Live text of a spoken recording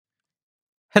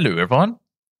Hello everyone,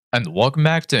 and welcome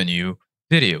back to a new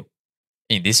video.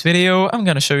 In this video, I'm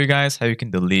going to show you guys how you can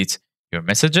delete your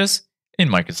messages in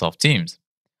Microsoft Teams.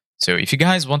 So if you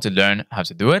guys want to learn how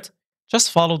to do it,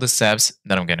 just follow the steps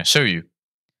that I'm going to show you.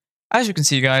 As you can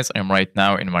see guys, I'm right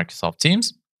now in Microsoft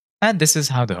Teams, and this is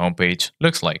how the homepage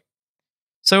looks like.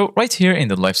 So right here in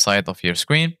the left side of your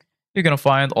screen, you're going to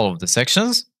find all of the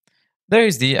sections. There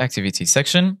is the activity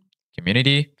section,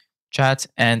 community, chat,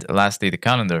 and lastly the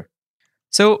calendar.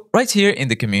 So right here in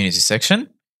the community section,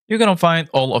 you're going to find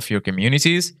all of your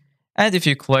communities. And if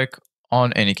you click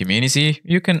on any community,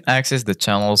 you can access the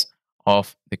channels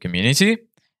of the community.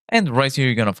 And right here,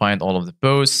 you're going to find all of the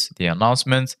posts, the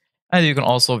announcements, and you can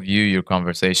also view your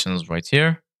conversations right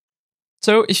here.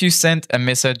 So if you send a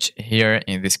message here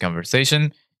in this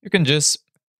conversation, you can just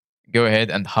go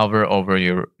ahead and hover over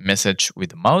your message with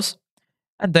the mouse.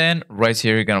 And then right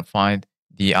here, you're going to find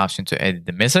the option to edit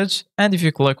the message. And if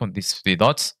you click on these three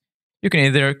dots, you can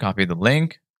either copy the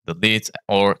link, delete,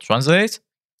 or translate.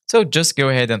 So just go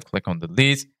ahead and click on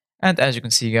delete. And as you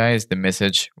can see, guys, the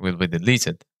message will be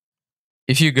deleted.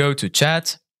 If you go to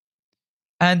chat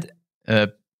and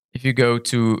if you go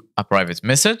to a private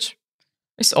message,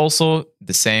 it's also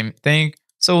the same thing.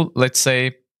 So let's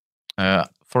say,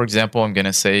 for example, I'm going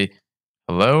to say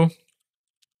hello.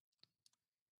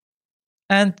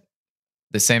 And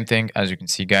the same thing, as you can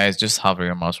see, guys, just hover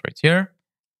your mouse right here.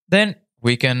 Then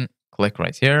we can click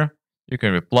right here. You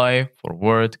can reply,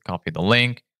 forward, copy the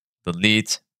link,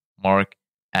 delete, mark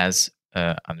as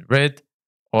unread,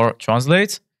 or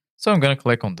translate. So I'm going to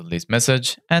click on delete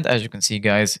message. And as you can see,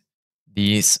 guys,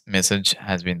 this message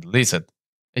has been deleted.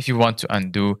 If you want to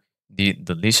undo the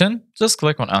deletion, just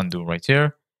click on undo right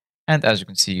here. And as you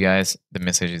can see, guys, the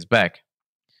message is back.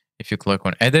 If you click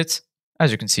on edit,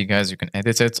 as you can see, guys, you can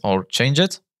edit it or change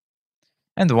it.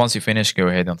 And once you finish, go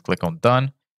ahead and click on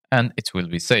done and it will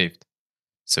be saved.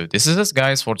 So this is it,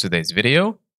 guys, for today's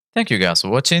video. Thank you guys for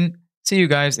watching. See you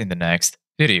guys in the next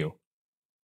video.